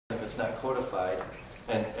it's not codified,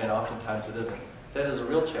 and oftentimes it isn't. That is a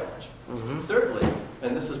real challenge. Mm-hmm. Thirdly,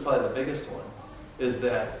 and this is probably the biggest one, is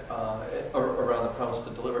that around the promise to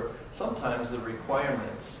deliver, sometimes the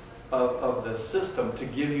requirements of the system to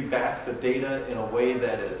give you back the data in a way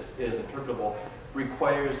that is interpretable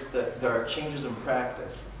requires that there are changes in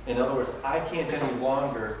practice. In other words, I can't any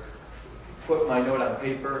longer put my note on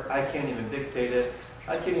paper. I can't even dictate it.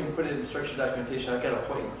 I can't even put it in structured documentation. I've got to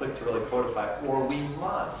point and click to really codify it. Or we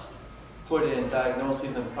must put in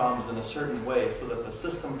diagnoses and problems in a certain way so that the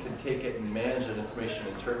system can take it and manage that information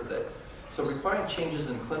and interpret it. So requiring changes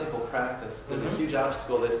in clinical practice is a huge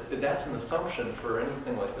obstacle. That's an assumption for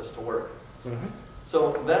anything like this to work.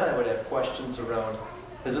 So then I would have questions around,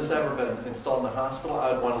 has this ever been installed in the hospital?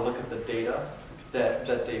 I would want to look at the data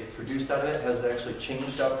that they've produced out of it. Has it actually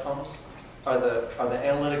changed outcomes? Are the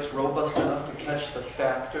analytics robust enough to catch the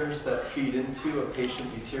factors that feed into a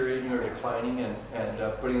patient deteriorating or declining and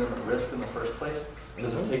putting them at risk in the first place?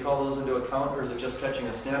 Does it take all those into account, or is it just catching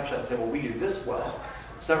a snapshot and saying, well, we do this well?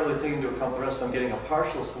 It's not really taking into account the rest, so I'm getting a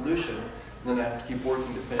partial solution, and then I have to keep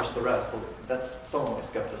working to finish the rest. So that's some of my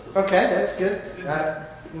skepticism. Okay, that's good.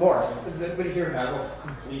 More. Does anybody here have a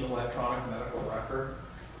complete electronic medical record?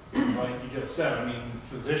 Like you just said, I mean,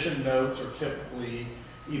 physician notes are typically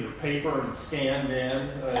either paper and scanned in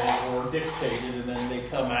or dictated, and then they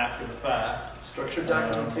come after the fact. Structured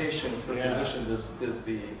documentation for physicians is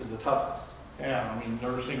the toughest. Yeah, I mean,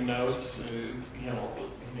 nursing notes, you know,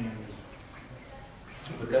 I mean,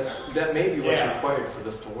 but that may be what's required for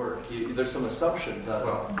this to work. There's some assumptions on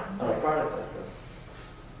a product like this.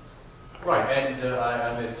 Right, and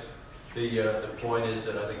I mean, the point is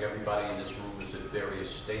that I think everybody in this room is at various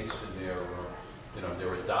states in their,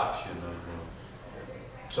 their adoption of.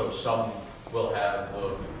 So some will have,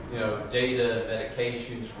 data,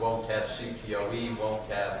 medications, won't have CPOE, won't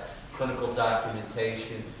have clinical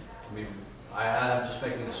documentation. I mean, I'm just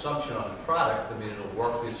making an assumption on the product. I mean, it'll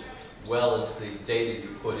work as well as the data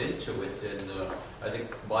you put into it. And I think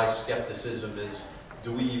my skepticism is,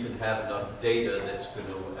 do we even have enough data that's going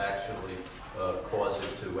to actually cause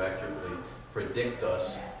it to accurately predict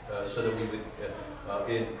us so that we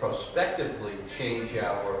would prospectively change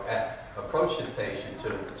our approach to the patient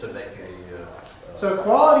to make a... So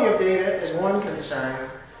quality of data is one concern.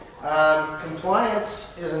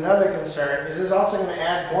 Compliance is another concern. Is this also going to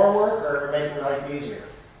add more work or make your life easier?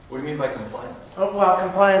 What do you mean by compliance? Oh, well,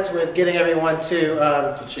 compliance with getting everyone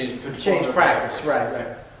to change practice.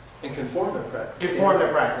 Right. And conform to practice. Conform to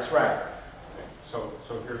practice, right. So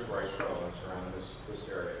here's where I struggle around this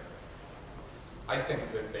area. I think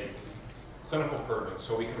that clinical pertinence,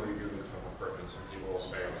 so we can review the clinical pertinence, and people will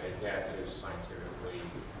say, okay, that is scientifically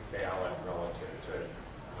valid relative to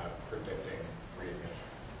predicting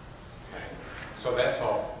readmission. Okay, so that's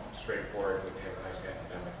all straightforward. We can have a nice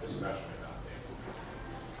academic discussion about that.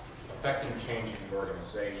 Affecting change in the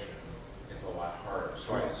organization is a lot harder.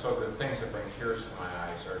 So the things that bring tears to my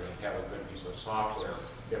eyes are you have a good piece of software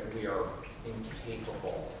that we are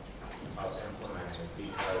incapable of implementing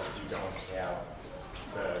because you don't have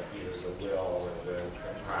either the will or the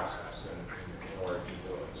process in order to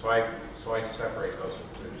do it. So I separate those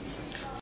into two